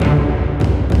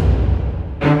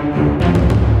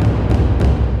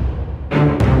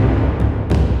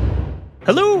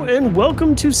and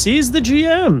welcome to Seize the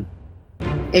GM.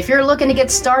 If you're looking to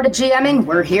get started GMing,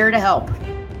 we're here to help.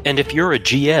 And if you're a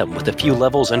GM with a few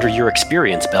levels under your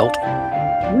experience belt,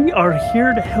 we are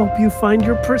here to help you find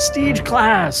your prestige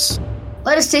class.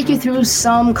 Let us take you through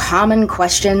some common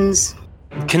questions,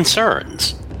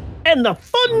 concerns, and the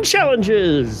fun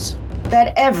challenges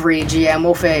that every GM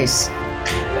will face.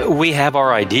 We have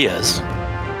our ideas,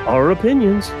 our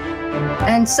opinions,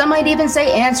 and some might even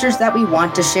say answers that we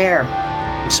want to share.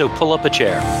 So pull up a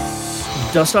chair,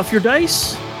 dust off your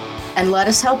dice, and let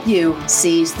us help you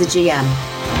seize the GM.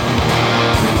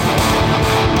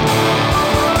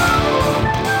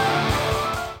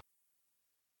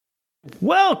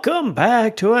 Welcome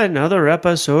back to another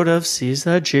episode of Seize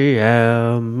the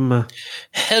GM.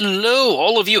 Hello,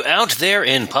 all of you out there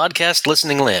in podcast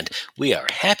listening land. We are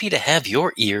happy to have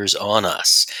your ears on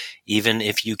us. Even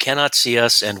if you cannot see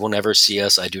us and will never see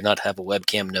us, I do not have a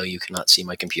webcam. No, you cannot see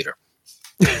my computer.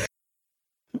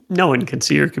 No one can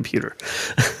see your computer.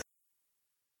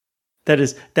 That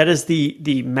is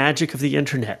the magic of the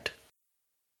internet.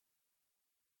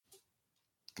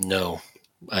 No,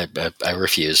 I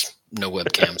refuse. No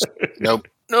webcams. Nope.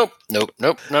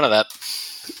 None of that.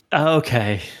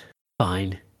 Okay,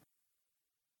 fine.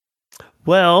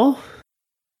 Well,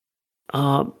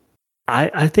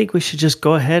 I think we should just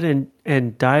go ahead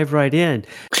and dive right in.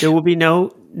 There will be no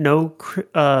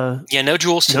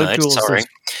Jules tonight. No Jules sorry.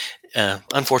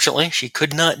 Unfortunately, she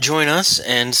could not join us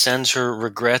and sends her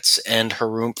regrets and her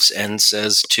rumps and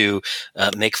says to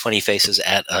make funny faces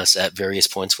at us at various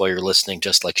points while you're listening,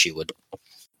 just like she would.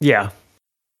 Yeah,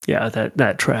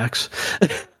 that tracks.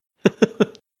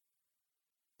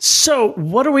 So,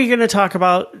 what are we going to talk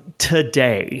about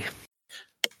today?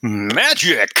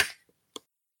 Magic!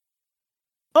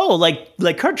 Oh,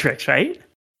 like card tricks, right?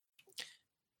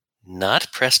 Not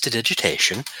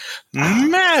prestidigitation.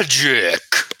 Magic!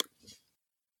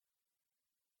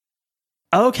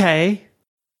 Okay.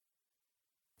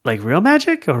 Like real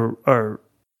magic or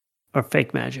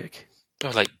fake magic?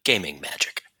 Or like gaming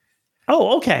magic.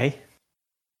 Oh, okay.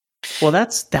 Well,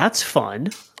 that's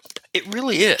fun. It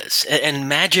really is. And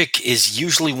magic is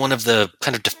usually one of the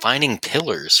kind of defining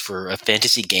pillars for a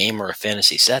fantasy game or a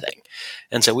fantasy setting.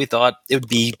 And so we thought it would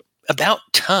be about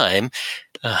time,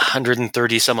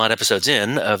 130 some odd episodes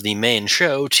in of the main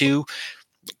show, to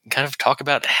kind of talk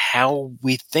about how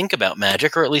we think about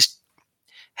magic, or at least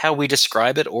how we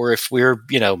describe it, or if we're,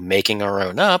 making our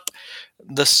own up,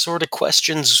 the sort of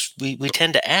questions we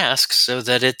tend to ask so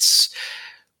that it's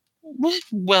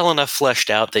well enough fleshed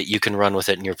out that you can run with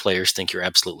it and your players think you're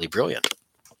absolutely brilliant.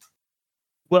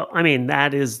 Well, I mean,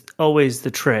 that is always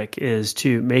the trick, is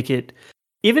to make it,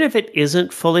 even if it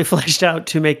isn't fully fleshed out,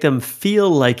 to make them feel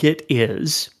like it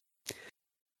is.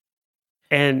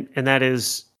 And that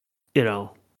is,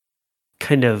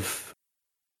 kind of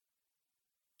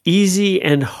easy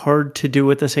and hard to do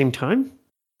at the same time,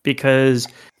 because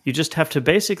you just have to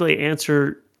basically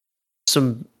answer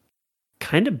some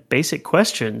kind of basic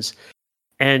questions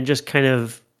and just kind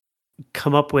of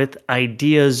come up with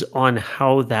ideas on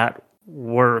how that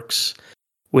works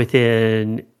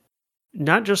within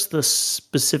not just the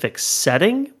specific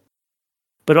setting,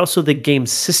 but also the game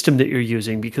system that you're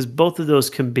using, because both of those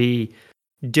can be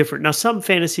different. Now, some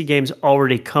fantasy games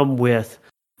already come with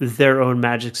their own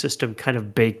magic system kind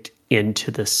of baked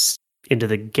into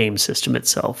the game system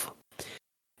itself.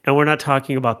 And we're not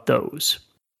talking about those.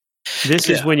 This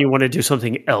is when you want to do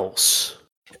something else.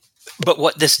 But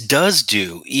what this does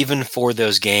do, even for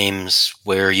those games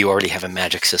where you already have a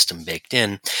magic system baked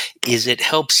in, is it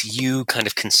helps you kind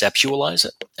of conceptualize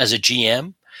it. As a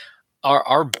GM,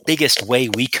 our biggest way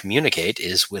we communicate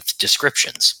is with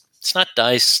descriptions. It's not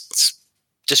dice, it's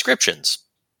descriptions.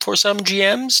 For some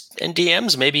GMs and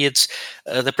DMs, maybe it's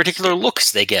the particular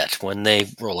looks they get when they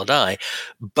roll a die.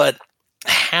 But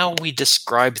how we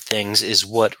describe things is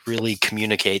what really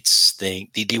communicates the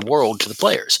world to the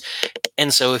players.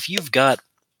 And so if you've got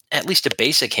at least a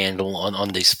basic handle on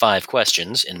these 5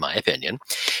 questions, in my opinion,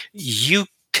 you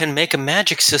can make a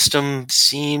magic system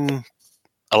seem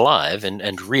alive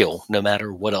and real no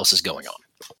matter what else is going on.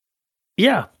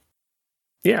 Yeah.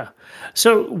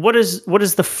 So what is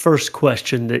the first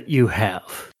question that you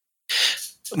have?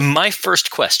 My first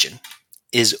question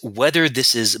is whether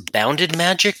this is bounded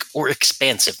magic or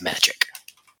expansive magic.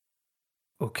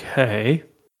 Okay.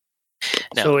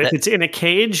 Now, so if it's in a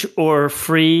cage or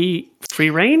free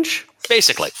range?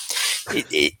 Basically.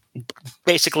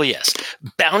 Basically, yes.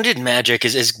 Bounded magic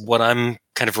is what I'm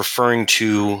kind of referring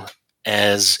to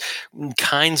as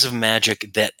kinds of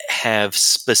magic that have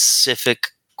specific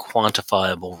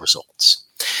quantifiable results.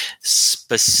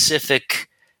 Specific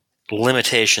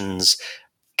limitations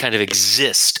kind of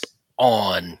exist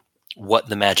on what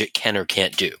the magic can or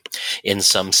can't do. In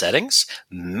some settings,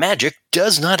 magic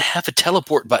does not have a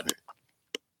teleport button.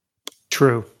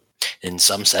 True. In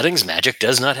some settings, magic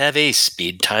does not have a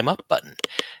speed time up button.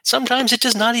 Sometimes it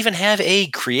does not even have a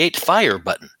create fire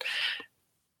button.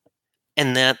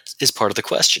 And that is part of the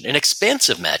question. And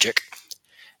expansive magic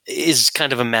is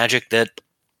kind of a magic that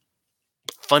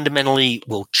fundamentally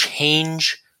will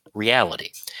change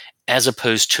reality as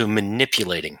opposed to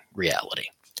manipulating reality.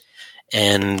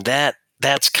 And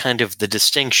that's kind of the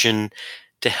distinction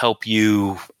to help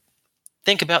you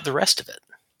think about the rest of it.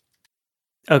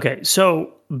 Okay,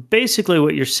 so basically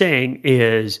what you're saying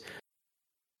is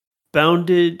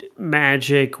bounded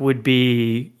magic would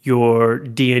be your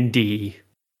D&D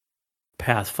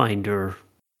Pathfinder,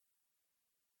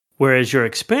 whereas your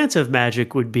expansive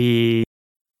magic would be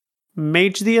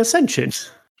Mage the Ascension.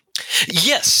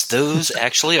 Yes, those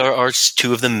actually are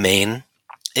two of the main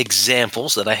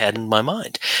examples that I had in my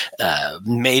mind.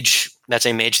 Mage, that's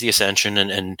a Mage the Ascension,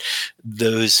 and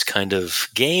those kind of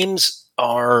games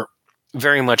are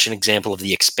very much an example of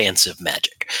the expansive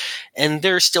magic. And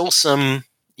there's still some,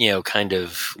 kind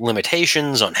of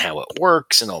limitations on how it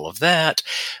works and all of that.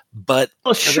 But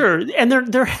sure, and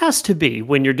there has to be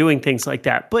when you're doing things like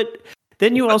that. But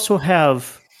then you also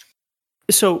have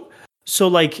so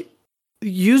like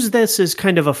use this as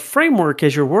kind of a framework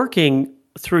as you're working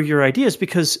through your ideas,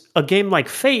 because a game like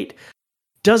Fate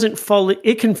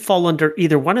it can fall under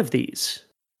either one of these.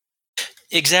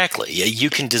 Exactly. You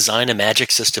can design a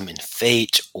magic system in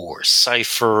Fate or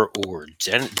Cypher or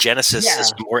Genesis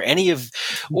system or any of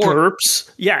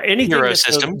GURPS. Yeah, anything hero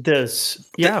system.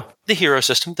 The hero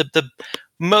system, the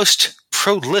most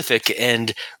prolific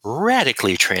and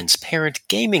radically transparent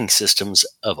gaming systems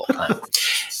of all time.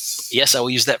 Yes, I will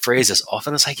use that phrase as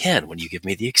often as I can when you give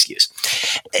me the excuse.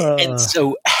 And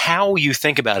so how you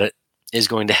think about it is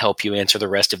going to help you answer the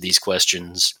rest of these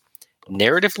questions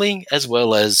narratively as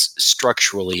well as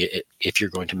structurally if you're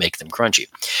going to make them crunchy.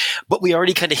 But we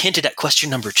already kind of hinted at question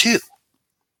number 2.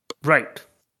 Right.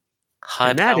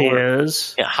 High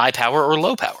power or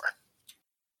low power.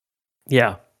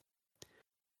 Yeah.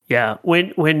 Yeah.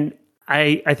 When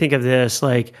I think of this,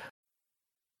 like,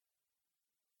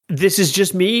 this is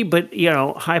just me, but,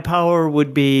 high power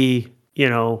would be,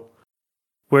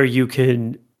 where you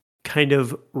can kind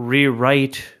of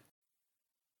rewrite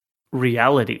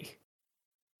reality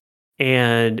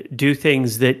and do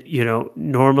things that,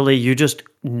 normally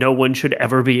no one should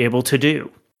ever be able to do.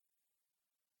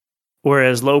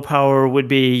 Whereas low power would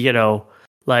be,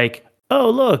 like, oh,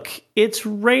 look, it's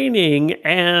raining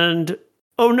and,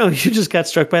 oh no, you just got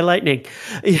struck by lightning.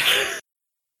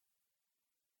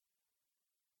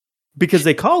 Because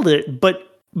they called it,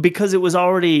 but because it was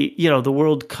already, the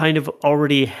world kind of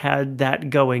already had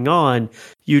that going on,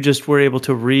 you just were able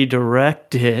to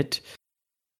redirect it.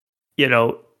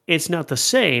 It's not the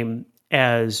same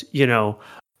as,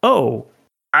 oh,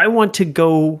 I want to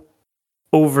go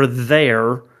over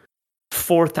there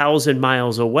 4,000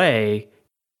 miles away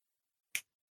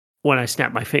when I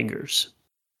snap my fingers.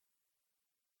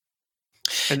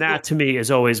 And that to me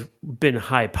has always been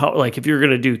high power. Like if you're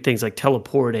going to do things like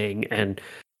teleporting and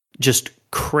just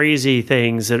crazy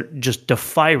things that just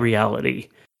defy reality,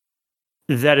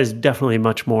 that is definitely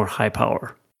much more high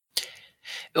power.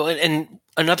 And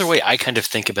another way I kind of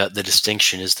think about the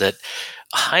distinction is that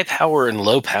high power and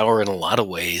low power in a lot of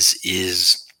ways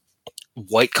is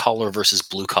white collar versus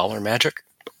blue collar magic.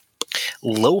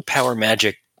 Low power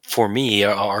magic for me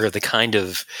are the kind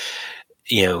of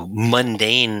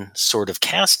mundane sort of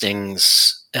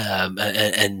castings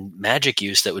and magic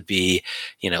use that would be,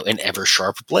 an ever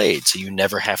sharp blade, so you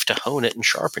never have to hone it and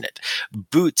sharpen it.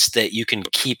 Boots that you can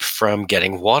keep from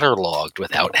getting waterlogged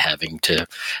without having to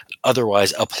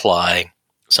otherwise apply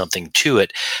something to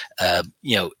it.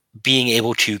 Being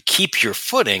able to keep your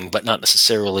footing, but not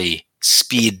necessarily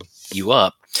speed you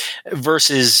up.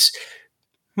 Versus,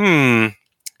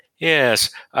 yes,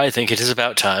 I think it is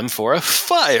about time for a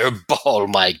fireball,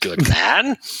 my good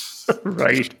man.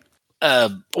 Right.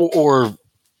 Or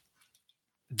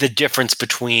the difference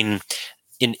between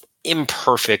an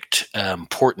imperfect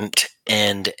portent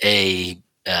and a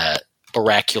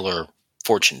oracular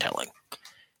fortune telling.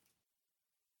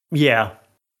 Yeah.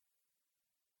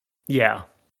 Yeah.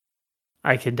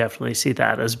 I can definitely see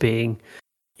that as being,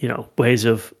 ways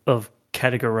of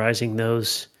categorizing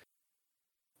those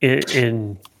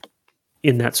in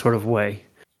that sort of way.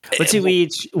 But see,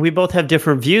 we both have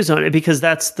different views on it, because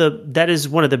that is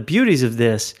one of the beauties of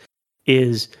this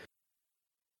is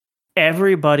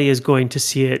everybody is going to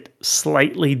see it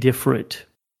slightly different.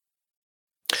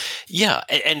 Yeah,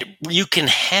 and you can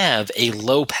have a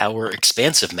low power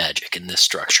expansive magic in this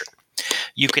structure.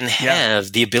 You can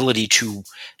have the ability to,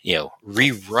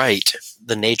 rewrite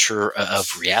the nature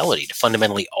of reality, to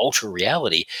fundamentally alter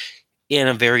reality in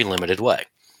a very limited way.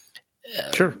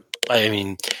 Sure. I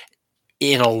mean,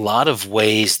 in a lot of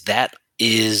ways, that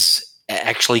is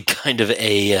actually kind of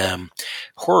a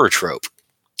horror trope,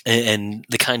 and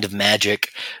the kind of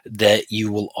magic that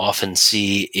you will often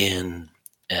see in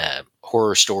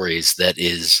horror stories that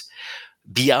is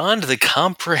beyond the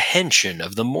comprehension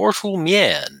of the mortal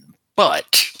man,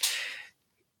 but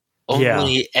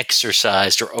only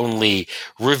exercised or only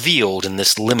revealed in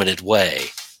this limited way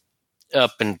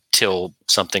up until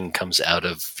something comes out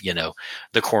of,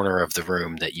 the corner of the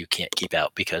room that you can't keep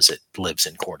out because it lives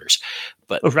in corners.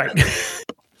 But right.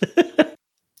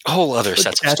 whole other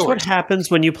sets of stories. That's what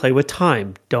happens when you play with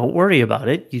time. Don't worry about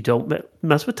it. You don't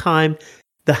mess with time.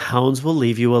 The hounds will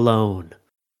leave you alone.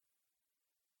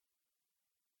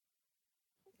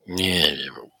 Yeah,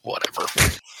 whatever.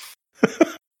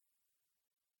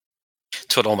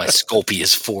 That's what all my Sculpey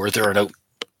is for. There are no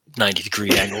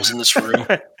 90-degree angles in this room.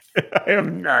 I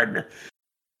have none.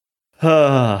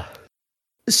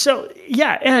 So,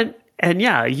 yeah, and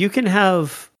yeah, you can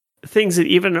have things that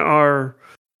even are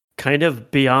kind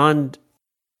of beyond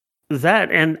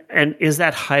that. And is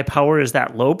that high power? Is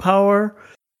that low power?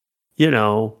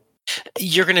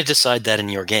 You're going to decide that in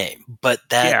your game. But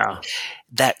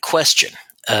that question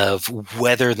of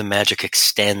whether the magic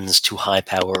extends to high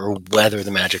power or whether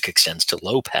the magic extends to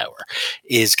low power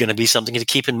is going to be something to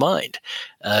keep in mind,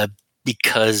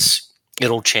 because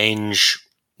it'll change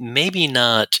maybe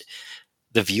not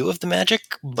the view of the magic,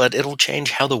 but it'll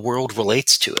change how the world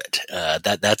relates to it.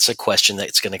 That's a question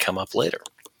that's going to come up later.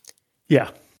 Yeah.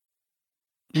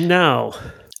 Now,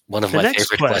 one of my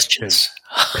favorite questions.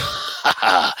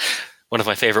 One of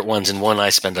my favorite ones, and one I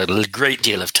spend a great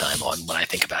deal of time on when I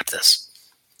think about this.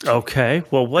 Okay.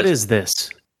 Well, what is this?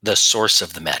 The source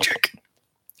of the magic.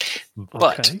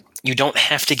 But you don't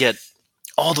have to get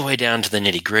all the way down to the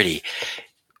nitty-gritty,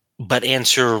 but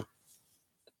answer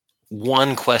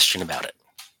one question about it.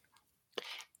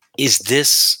 Is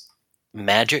this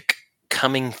magic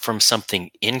coming from something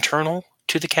internal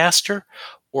to the caster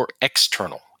or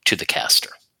external to the caster?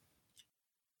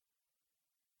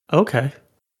 Okay.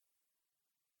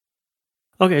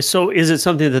 Okay, so is it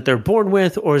something that they're born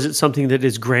with, or is it something that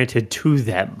is granted to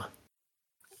them?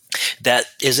 That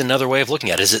is another way of looking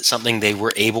at it. Is it something they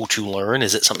were able to learn?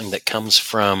 Is it something that comes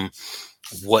from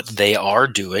what they are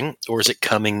doing, or is it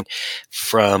coming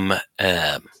from,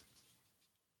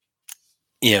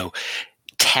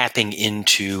 tapping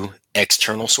into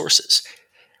external sources?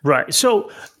 Right.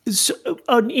 So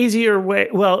an easier way.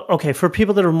 Well, okay, for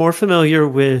people that are more familiar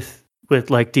with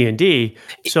like D&D,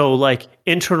 so like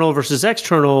internal versus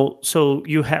external. So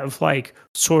you have like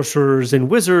sorcerers and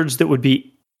wizards that would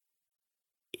be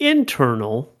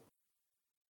internal,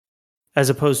 as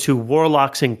opposed to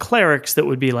warlocks and clerics that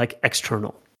would be like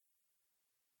external.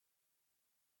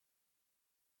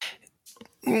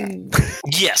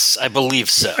 Yes, I believe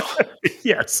so.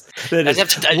 Yes, that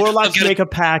is. Warlocks make a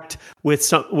pact with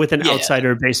an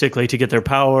outsider, basically, to get their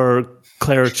power.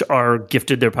 Clerics are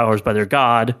gifted their powers by their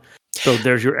god, so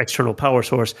there's your external power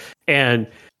source. And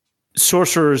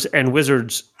sorcerers and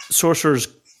wizards, sorcerers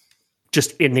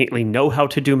just innately know how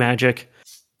to do magic,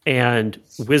 and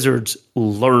wizards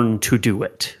learn to do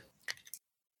it.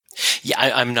 Yeah,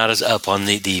 I'm not as up on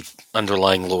the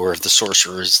underlying lore of the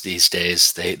sorcerers these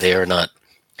days. They are not.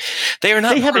 They are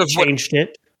not. They haven't changed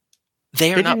it.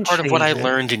 They are not part of what I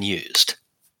learned and used.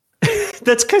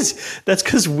 That's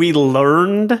because we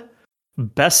learned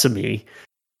Besame.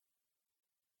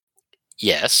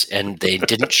 Yes, and they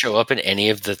didn't show up in any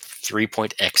of the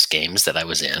 3.x games that I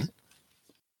was in.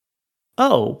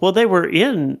 Oh, well, they were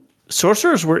in.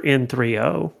 Sorcerers were in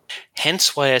 3.0.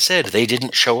 Hence why I said they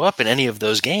didn't show up in any of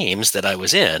those games that I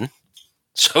was in,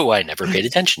 so I never paid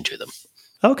attention to them.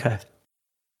 Okay.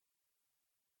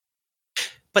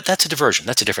 But that's a diversion.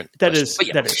 That's a different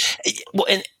question. That is. Well,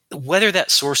 and whether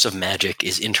that source of magic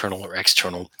is internal or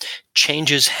external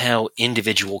changes how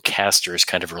individual casters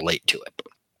kind of relate to it.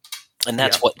 And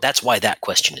that's why that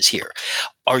question is here.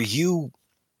 Are you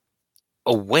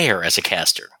aware as a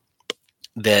caster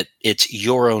that it's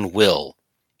your own will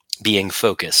being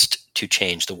focused to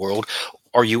change the world?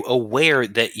 Are you aware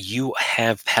that you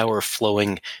have power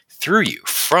flowing through you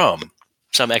from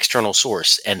some external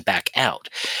source and back out?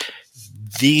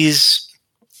 These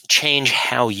change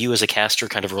how you as a caster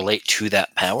kind of relate to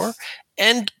that power.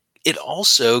 And it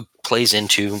also plays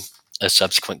into a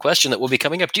subsequent question that will be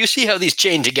coming up. Do you see how these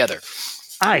chain together?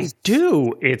 I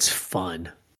do. It's fun.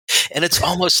 And it's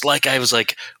almost like I was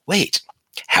like, wait,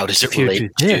 how does it If you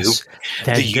relate do this, to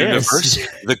then the this. universe,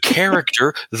 the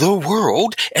character, the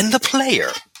world, and the player?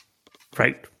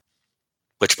 Right.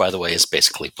 Which, by the way, is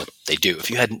basically what they do, if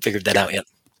you hadn't figured that out yet.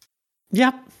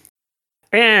 Yep.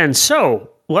 And so,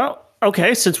 well,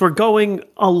 okay, since we're going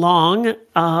along,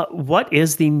 what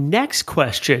is the next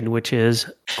question, which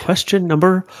is question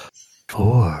number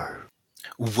 4?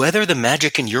 Whether the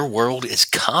magic in your world is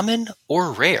common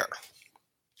or rare.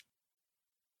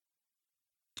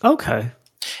 Okay.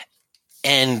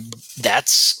 And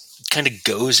that's kind of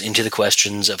goes into the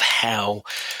questions of how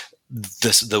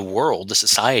the world, the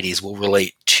societies will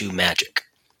relate to magic.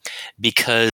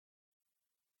 Because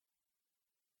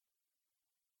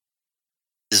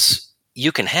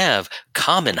you can have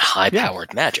common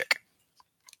high-powered magic.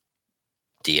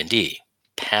 D&D,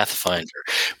 Pathfinder,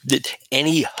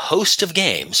 any host of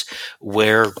games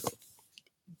where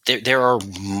there are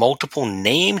multiple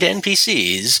named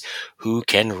NPCs who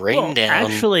can rain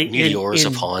down meteors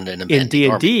upon an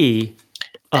abandoned army. In D&D,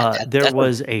 there that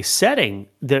was a setting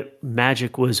that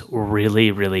magic was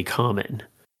really, really common,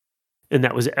 and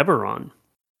that was Eberron.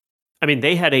 I mean,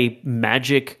 they had a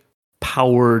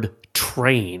magic-powered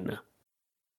train.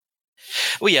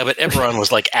 Well, yeah, but Eberron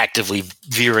was like actively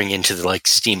veering into the like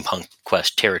steampunk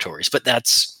quest territories, but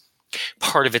that's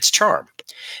part of its charm,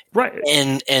 right?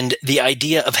 And the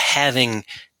idea of having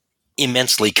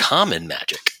immensely common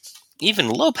magic, even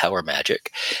low power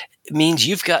magic, means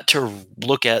you've got to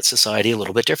look at society a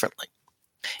little bit differently.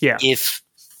 Yeah, if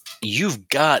you've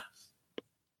got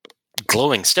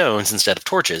glowing stones instead of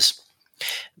torches,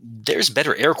 there's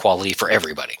better air quality for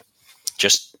everybody.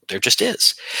 There just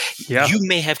is. Yeah. You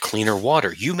may have cleaner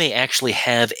water. You may actually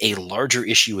have a larger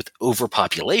issue with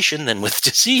overpopulation than with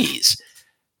disease.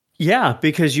 Yeah,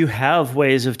 because you have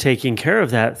ways of taking care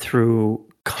of that through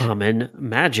common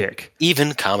magic.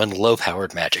 Even common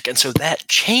low-powered magic. And so that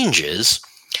changes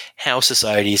how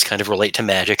societies kind of relate to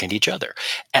magic and each other.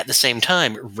 At the same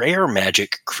time, rare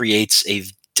magic creates a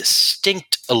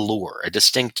distinct allure, a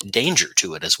distinct danger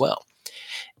to it as well.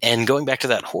 And going back to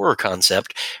that horror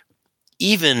concept,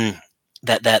 even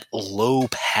that low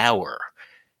power,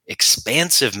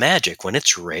 expansive magic, when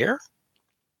it's rare,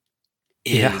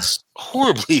 is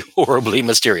horribly, horribly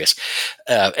mysterious.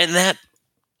 And that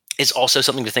is also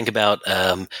something to think about.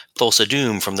 Thulsa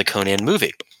Doom from the Conan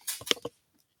movie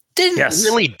didn't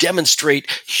really demonstrate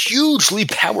hugely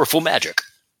powerful magic.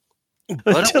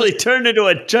 Until he turned into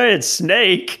a giant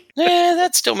snake.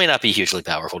 That still may not be hugely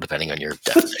powerful, depending on your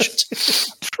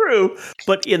definitions. True,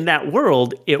 but in that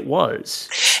world, it was.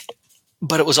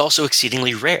 But it was also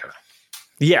exceedingly rare.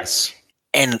 Yes.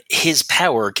 And his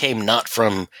power came not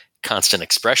from constant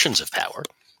expressions of power,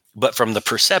 but from the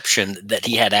perception that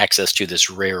he had access to this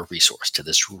rare resource, to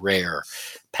this rare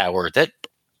power that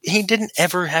he didn't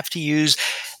ever have to use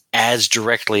as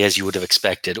directly as you would have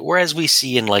expected, or as we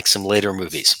see in like some later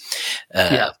movies.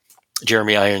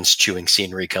 Jeremy Irons chewing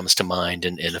scenery comes to mind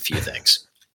in a few things.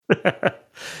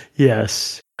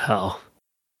 Yes. Oh,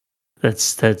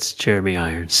 that's Jeremy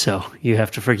Irons. So you have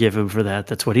to forgive him for that.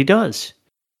 That's what he does.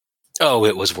 Oh,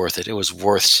 it was worth it. It was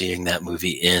worth seeing that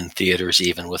movie in theaters,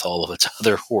 even with all of its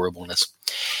other horribleness.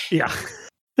 Yeah.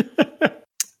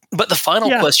 But the final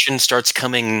question starts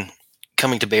coming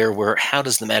to bear, where how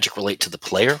does the magic relate to the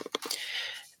player?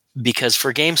 Because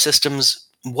for game systems,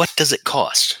 what does it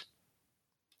cost?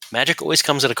 Magic always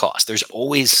comes at a cost. There's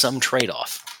always some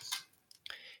trade-off.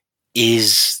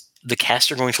 Is the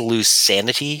caster going to lose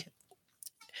sanity?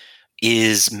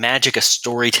 Is magic a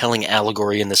storytelling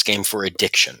allegory in this game for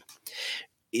addiction?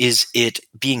 Is it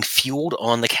being fueled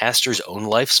on the caster's own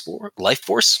life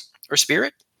force or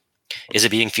spirit? Is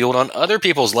it being fueled on other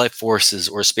people's life forces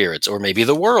or spirits, or maybe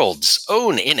the world's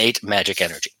own innate magic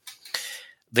energy?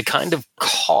 The kind of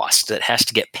cost that has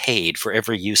to get paid for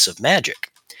every use of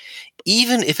magic,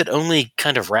 even if it only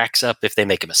kind of racks up if they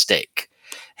make a mistake,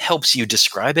 helps you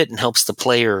describe it and helps the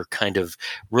player kind of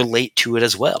relate to it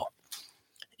as well.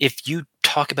 If you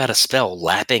talk about a spell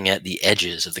lapping at the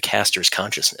edges of the caster's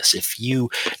consciousness, if you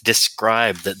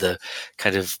describe the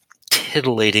kind of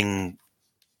titillating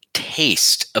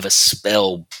taste of a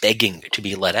spell begging to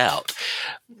be let out,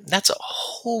 that's a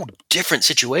whole different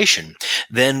situation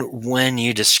than when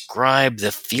you describe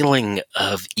the feeling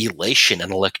of elation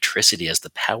and electricity as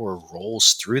the power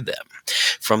rolls through them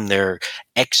from their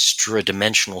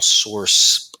extra-dimensional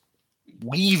source,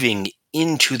 weaving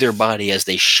into their body as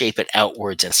they shape it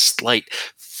outwards, and a slight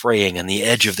fraying on the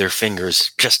edge of their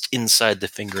fingers just inside the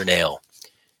fingernail.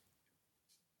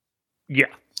 Yeah.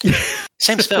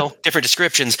 Same spell, different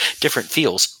descriptions, different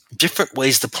feels, different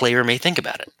ways the player may think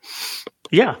about it.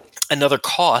 Yeah. Another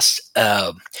cost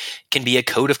can be a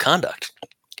code of conduct.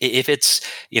 If it's,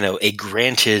 a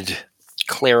granted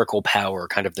clerical power,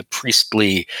 kind of the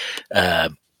priestly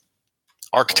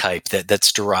archetype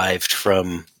that's derived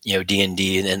from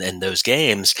D&D and those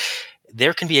games,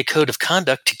 there can be a code of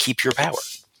conduct to keep your power.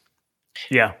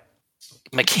 Yeah.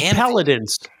 Mechanically,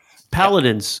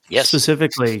 Paladins Yes.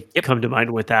 specifically come to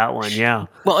mind with that one. Yeah.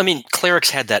 well, I mean, clerics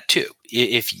had that too.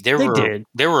 If there They were did.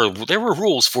 there were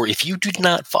rules for if you did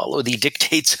not follow the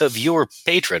dictates of your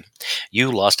patron, you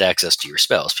lost access to your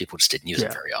spells. People just didn't use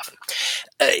them Yeah. very often.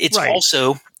 It's Right.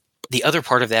 also the other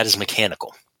part of that is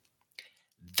mechanical.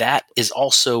 That is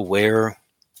also where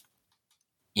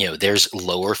there's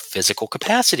lower physical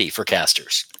capacity for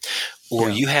casters, or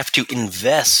Yeah. you have to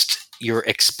invest your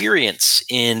experience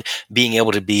in being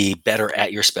able to be better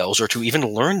at your spells, or to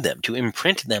even learn them, to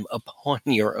imprint them upon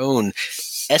your own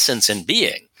essence and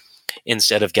being,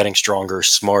 instead of getting stronger,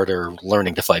 smarter,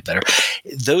 learning to fight better.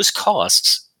 Those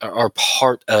costs are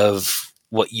part of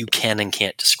what you can and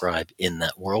can't describe in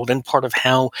that world, and part of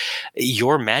how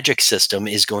your magic system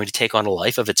is going to take on a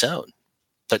life of its own.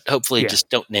 But hopefully, Yeah. just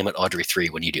don't name it Audrey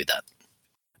 3 when you do that.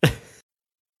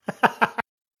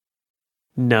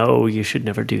 No, you should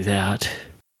never do that.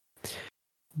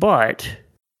 But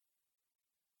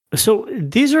so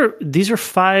these are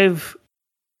 5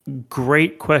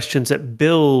 great questions that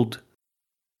build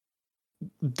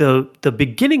the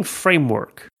beginning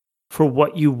framework for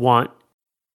what you want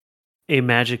a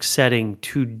magic setting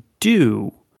to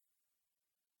do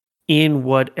in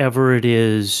whatever it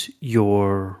is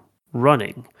you're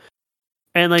running.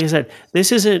 And like I said,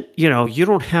 this isn't, you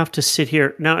don't have to sit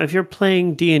here. Now, if you're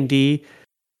playing D&D,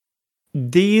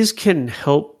 these can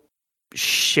help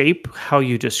shape how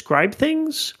you describe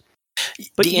things.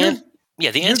 But the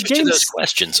answers to those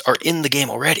questions are in the game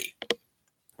already.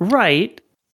 Right.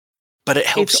 But it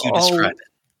helps you describe it.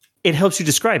 It helps you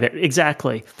describe it,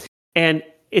 exactly. And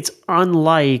it's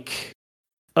unlike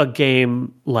a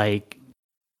game like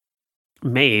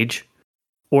Mage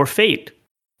or Fate,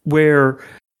 where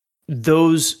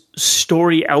those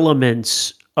story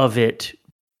elements of it,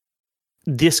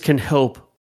 this can help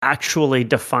actually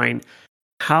define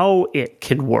how it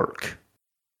can work.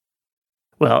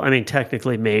 Well, I mean,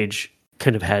 technically Mage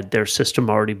kind of had their system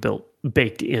already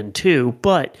baked in too,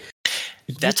 but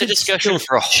that's a discussion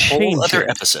for a whole other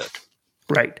episode.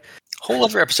 Right. Whole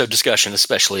other episode discussion,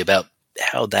 especially about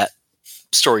how that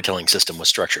storytelling system was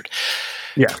structured.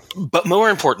 Yeah. But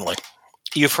more importantly,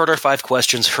 you've heard our 5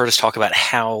 questions, heard us talk about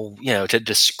how, to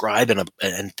describe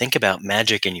and think about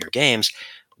magic in your games.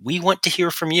 We want to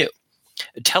hear from you.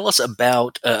 Tell us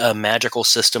about a magical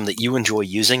system that you enjoy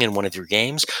using in one of your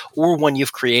games, or one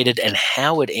you've created, and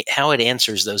how it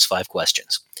answers those 5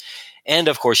 questions. And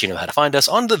of course, you know how to find us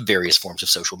on the various forms of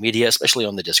social media, especially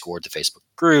on the Discord, the Facebook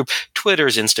group,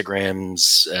 Twitters,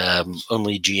 Instagrams,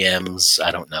 only GMs.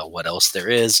 I don't know what else there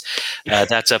is.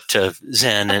 That's up to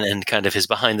Zen and kind of his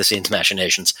behind the scenes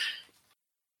machinations.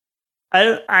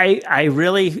 I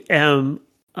really am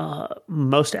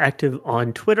most active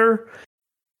on Twitter.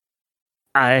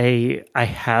 I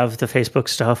have the Facebook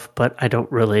stuff, but I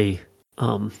don't really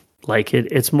like it.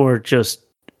 It's more just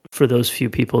for those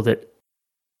few people that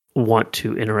want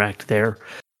to interact there.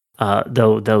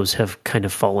 Though those have kind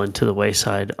of fallen to the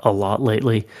wayside a lot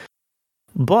lately.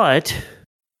 But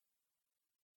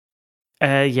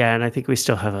and I think we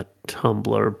still have a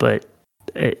Tumblr, but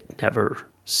it never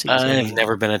sees I've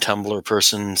never been a Tumblr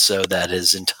person, so that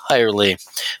is entirely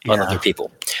on other people.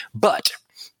 But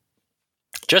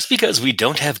just because we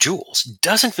don't have jewels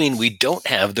doesn't mean we don't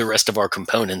have the rest of our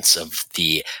components of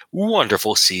the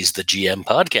wonderful Seize the GM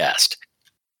podcast.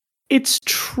 It's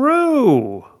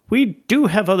true. We do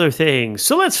have other things.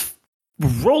 So let's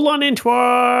roll on into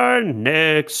our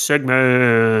next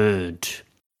segment.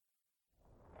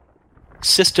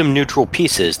 System-neutral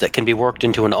pieces that can be worked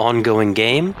into an ongoing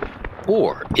game,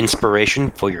 or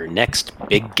inspiration for your next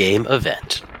big game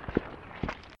event.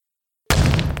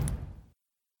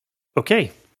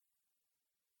 Okay.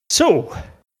 So,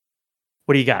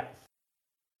 what do you got?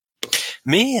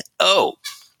 Me? Oh,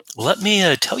 let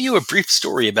me tell you a brief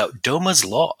story about Doma's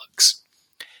logs.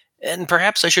 And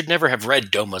perhaps I should never have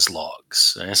read Doma's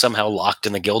logs, somehow locked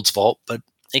in the guild's vault, but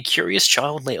a curious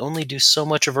child may only do so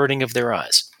much averting of their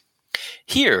eyes.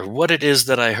 Hear what it is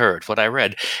that I heard, what I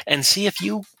read, and see if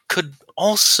you could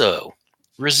also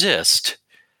resist.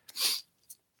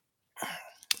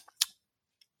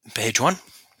 Page 1.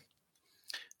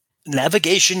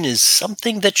 Navigation is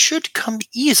something that should come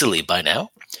easily by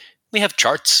now. We have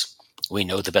charts. We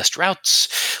know the best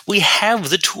routes. We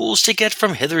have the tools to get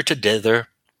from hither to thither.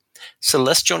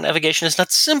 Celestial navigation is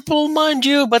not simple, mind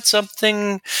you, but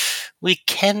something we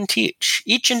can teach.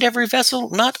 Each and every vessel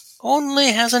not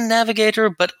only has a navigator,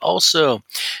 but also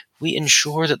we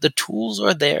ensure that the tools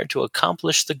are there to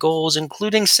accomplish the goals,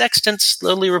 including sextants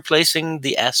slowly replacing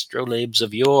the astrolabes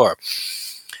of yore.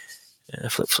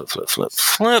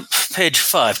 Flip. Page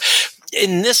 5.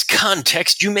 In this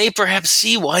context, you may perhaps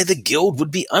see why the guild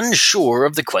would be unsure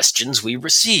of the questions we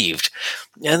received.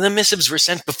 The missives were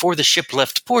sent before the ship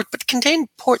left port, but contained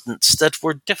portents that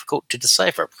were difficult to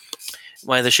decipher.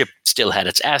 Why the ship still had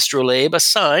its astrolabe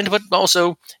assigned, but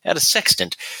also had a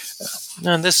sextant.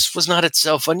 This was not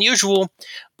itself unusual,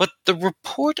 but the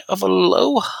report of a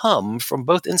low hum from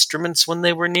both instruments when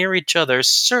they were near each other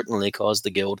certainly caused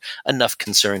the guild enough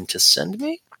concern to send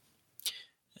me.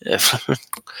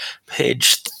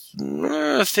 Page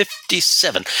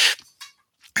 57.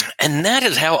 And that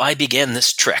is how I began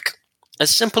this trek. A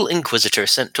simple inquisitor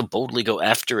sent to boldly go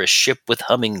after a ship with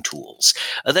humming tools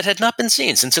that had not been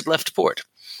seen since it left port.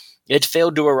 It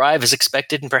failed to arrive as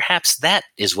expected, and perhaps that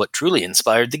is what truly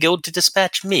inspired the guild to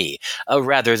dispatch me,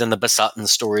 rather than the besotted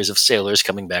stories of sailors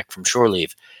coming back from shore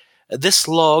leave. This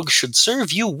log should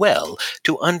serve you well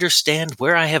to understand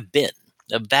where I have been,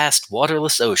 a vast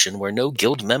waterless ocean where no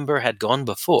guild member had gone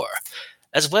before,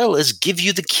 as well as give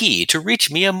you the key to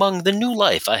reach me among the new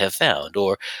life I have found,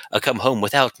 or come home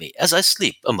without me as I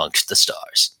sleep amongst the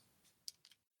stars.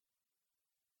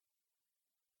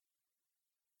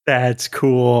 That's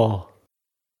cool.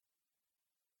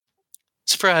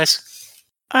 Surprise.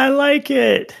 I like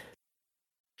it.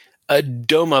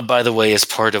 Doma, by the way, is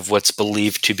part of what's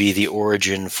believed to be the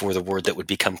origin for the word that would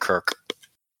become Kirk.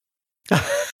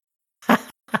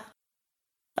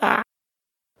 That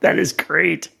is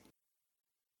great.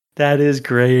 That is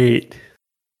great.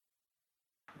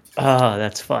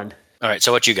 That's fun. All right,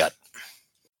 so what you got?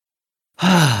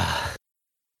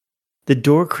 The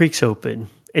door creaks open,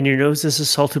 and your nose is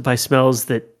assaulted by smells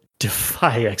that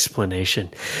defy explanation.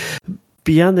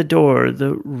 Beyond the door,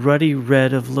 the ruddy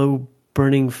red of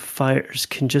low-burning fires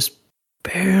can just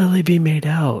barely be made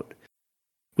out.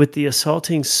 With the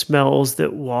assaulting smells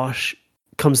that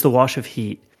comes the wash of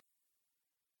heat.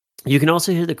 You can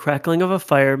also hear the crackling of a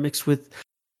fire mixed with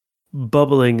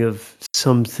bubbling of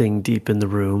something deep in the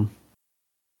room.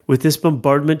 With this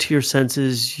bombardment to your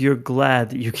senses, you're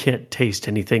glad that you can't taste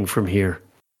anything from here.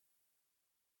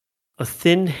 A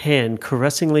thin hand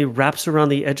caressingly wraps around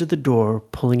the edge of the door,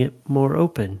 pulling it more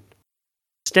open.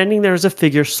 Standing there is a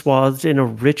figure swathed in a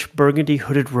rich burgundy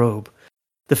hooded robe.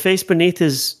 The face beneath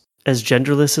is as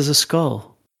genderless as a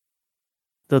skull,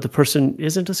 though the person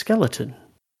isn't a skeleton.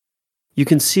 You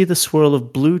can see the swirl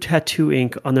of blue tattoo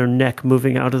ink on their neck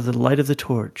moving out of the light of the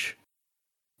torch.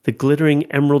 The glittering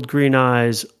emerald green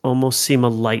eyes almost seem a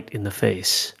light in the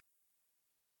face.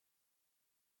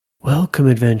 Welcome,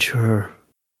 adventurer.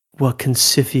 What can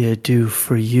Scyphia do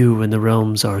for you in the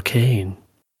realms arcane?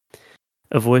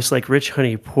 A voice like rich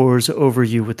honey pours over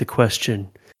you with the question.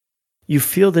 You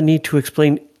feel the need to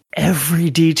explain every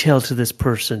detail to this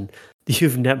person that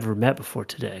you've never met before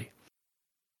today.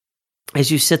 As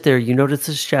you sit there, you notice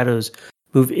the shadows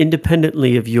move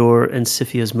independently of your and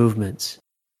Scyphia's movements.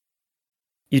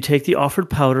 You take the offered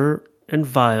powder and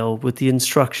vial with the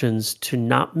instructions to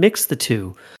not mix the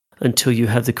two until you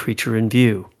have the creature in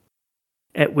view,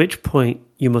 at which point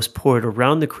you must pour it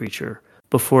around the creature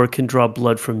before it can draw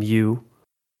blood from you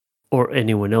or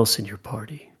anyone else in your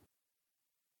party.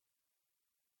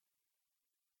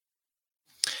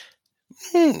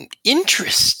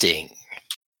 Interesting.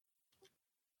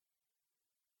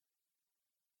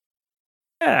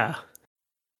 Yeah.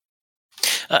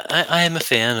 I am a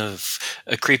fan of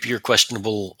creepier,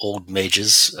 questionable old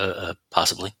mages,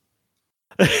 possibly.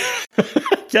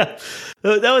 Yeah,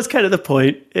 that was kind of the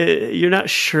point. You're not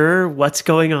sure what's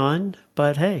going on,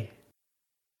 but hey,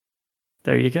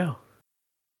 there you go.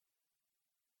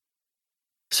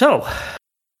 So,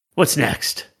 what's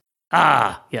next?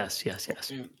 Yes.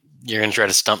 You're going to try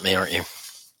to stump me, aren't you?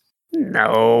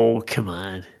 No, come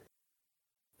on.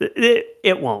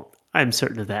 It won't. I'm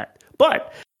certain of that.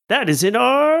 But that is in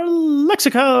our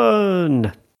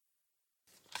lexicon.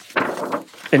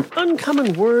 An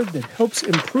uncommon word that helps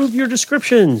improve your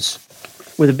descriptions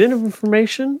with a bit of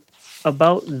information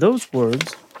about those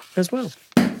words as well.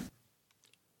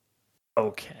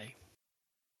 Okay.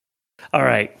 All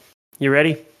right. You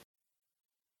ready?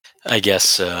 I guess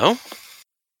so.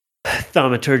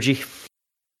 Thaumaturgy.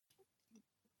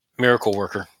 Miracle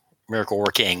worker. Miracle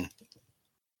working.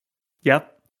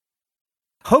 Yep.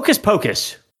 Hocus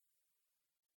Pocus.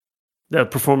 The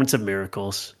performance of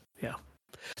miracles. Yeah.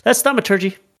 That's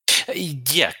thaumaturgy.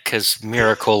 Yeah, because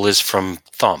miracle is from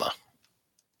Thauma.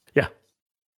 Yeah.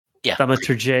 Yeah.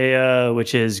 Thaumaturgeia,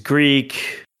 which is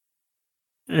Greek.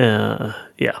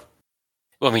 Yeah.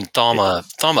 Well, I mean, Thama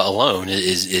alone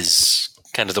is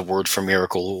kind of the word for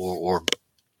miracle or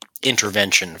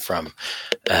intervention from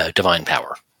divine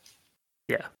power.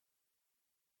 Yeah.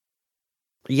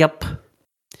 Yep.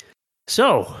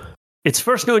 So, its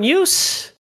first known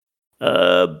use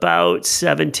about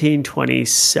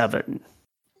 1727.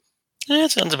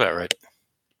 That sounds about right.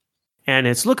 And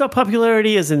its lookup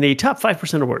popularity is in the top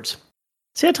 5% of words.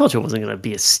 See, I told you it wasn't going to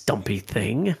be a stumpy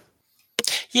thing.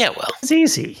 Yeah, well. It's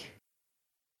easy.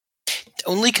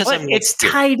 Only because it's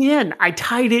tied in. I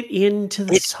tied it into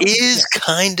the subject. It is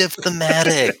kind of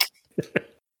thematic.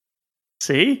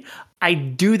 See? I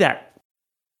do that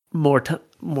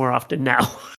more often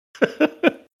now.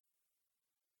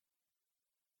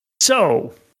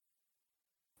 So,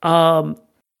 let's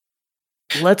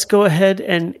go ahead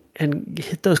and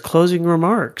hit those closing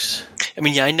remarks. I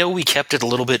mean, yeah, I know we kept it a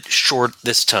little bit short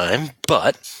this time,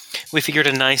 but we figured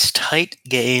a nice tight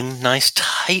game, nice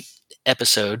tight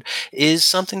episode is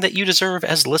something that you deserve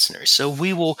as listeners. So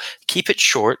we will keep it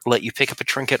short, let you pick up a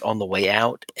trinket on the way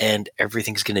out, and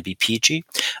everything's going to be peachy.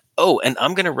 Oh, and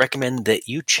I'm going to recommend that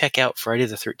you check out Friday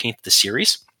the 13th, the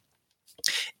series.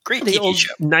 Great the TV old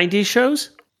show. 90s shows?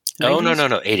 90s? Oh, no,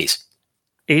 80s.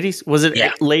 80s? Was it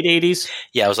late 80s?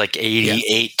 Yeah, it was like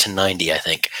 88 to 90, I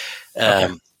think.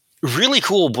 Okay. Really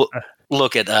cool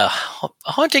look at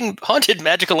haunted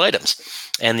magical items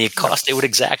and the cost they would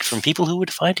exact from people who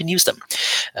would find and use them.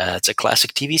 It's a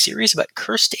classic TV series about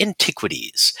cursed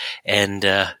antiquities, and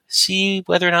see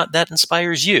whether or not that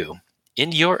inspires you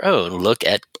in your own look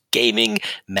at gaming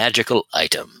magical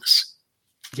items.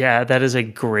 Yeah, that is a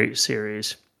great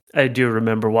series. I do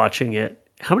remember watching it.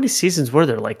 How many seasons were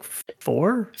there? Like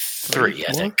 4? 3,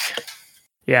 I think.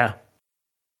 Yeah.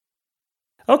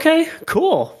 Okay,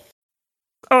 cool.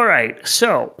 All right,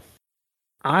 so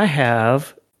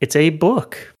it's a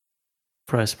book.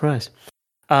 Surprise, surprise.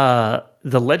 The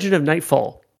Legend of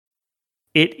Nightfall.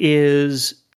 It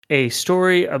is a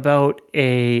story about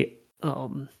an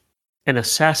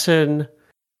assassin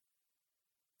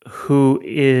who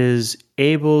is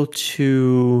able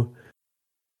to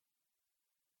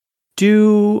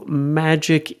do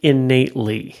magic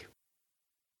innately,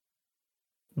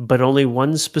 but only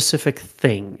one specific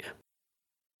thing.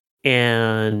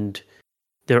 And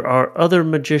there are other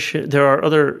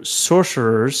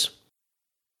sorcerers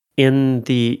in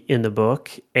the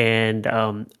book, and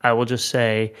I will just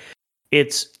say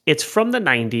it's from the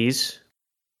 90s,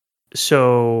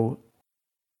 so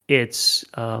it's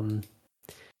kind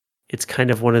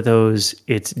of one of those,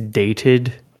 it's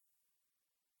dated,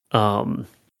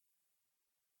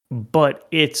 but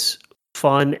it's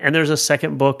fun. And there's a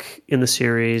second book in the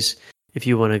series if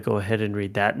you want to go ahead and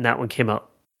read that, and that one came out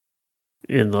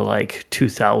in the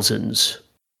 2000s.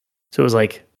 So it was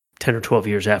 10 or 12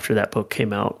 years after that book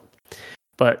came out.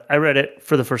 But I read it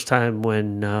for the first time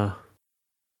when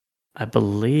I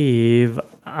believe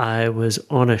I was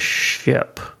on a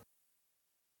ship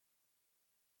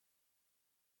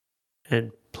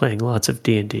and playing lots of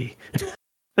D&D.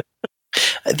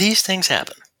 These things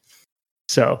happen.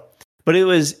 So, but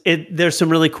there's some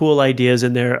really cool ideas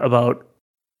in there about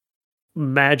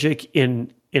magic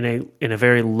in a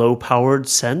very low-powered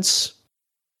sense,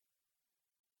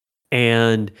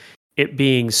 and it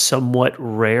being somewhat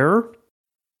rare,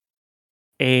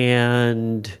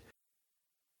 and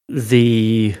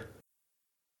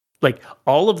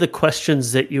all of the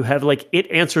questions that you have,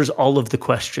 it answers all of the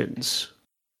questions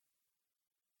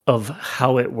of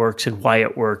how it works and why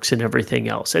it works and everything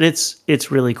else, and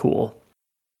it's really cool.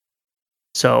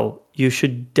 So you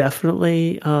should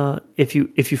definitely, if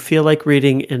you feel like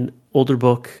reading an older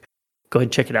book, go ahead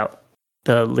and check it out.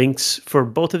 The links for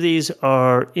both of these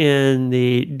are in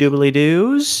the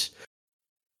doobly-doos.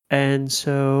 And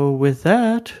so with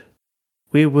that,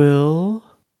 we will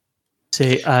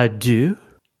say adieu.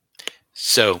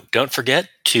 So don't forget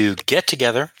to get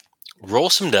together, roll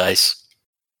some dice,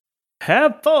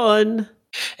 have fun,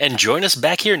 and join us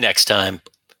back here next time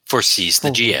for Seize the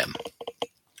GM.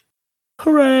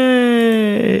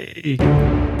 Hooray!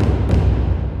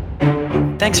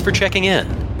 Thanks for checking in.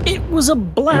 It was a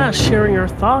blast sharing our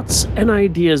thoughts and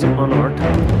ideas on our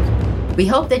topic. We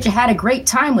hope that you had a great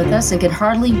time with us and can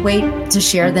hardly wait to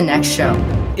share the next show.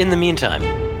 In the meantime,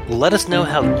 let us know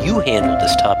how you handled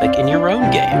this topic in your own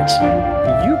games.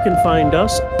 You can find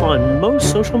us on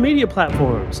most social media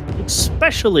platforms,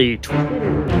 especially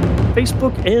Twitter,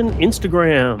 Facebook, and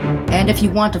Instagram. And if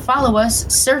you want to follow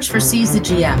us, search for Seize the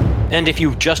GM. And if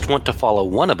you just want to follow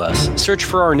one of us, search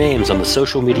for our names on the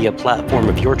social media platform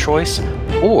of your choice,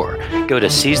 or go to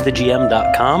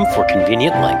seizethegm.com for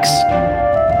convenient links.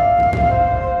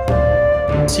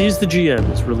 See Seize the GM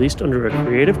is released under a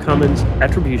Creative Commons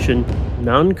Attribution,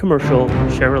 Non-Commercial,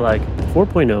 Share-alike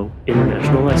 4.0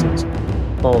 International License.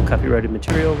 All copyrighted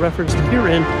material referenced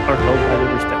herein are held by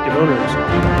their respective owners.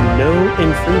 No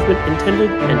infringement intended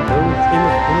and no claim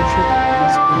of ownership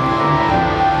is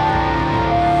intended.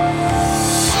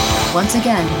 Once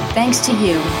again, thanks to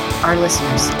you, our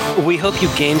listeners. We hope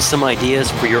you gained some ideas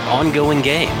for your ongoing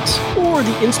games. Or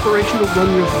the inspiration to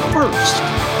run your first.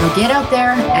 Now get out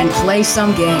there and play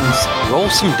some games. Roll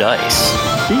some dice.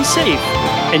 Be safe,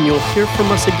 and you'll hear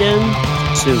from us again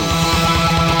soon.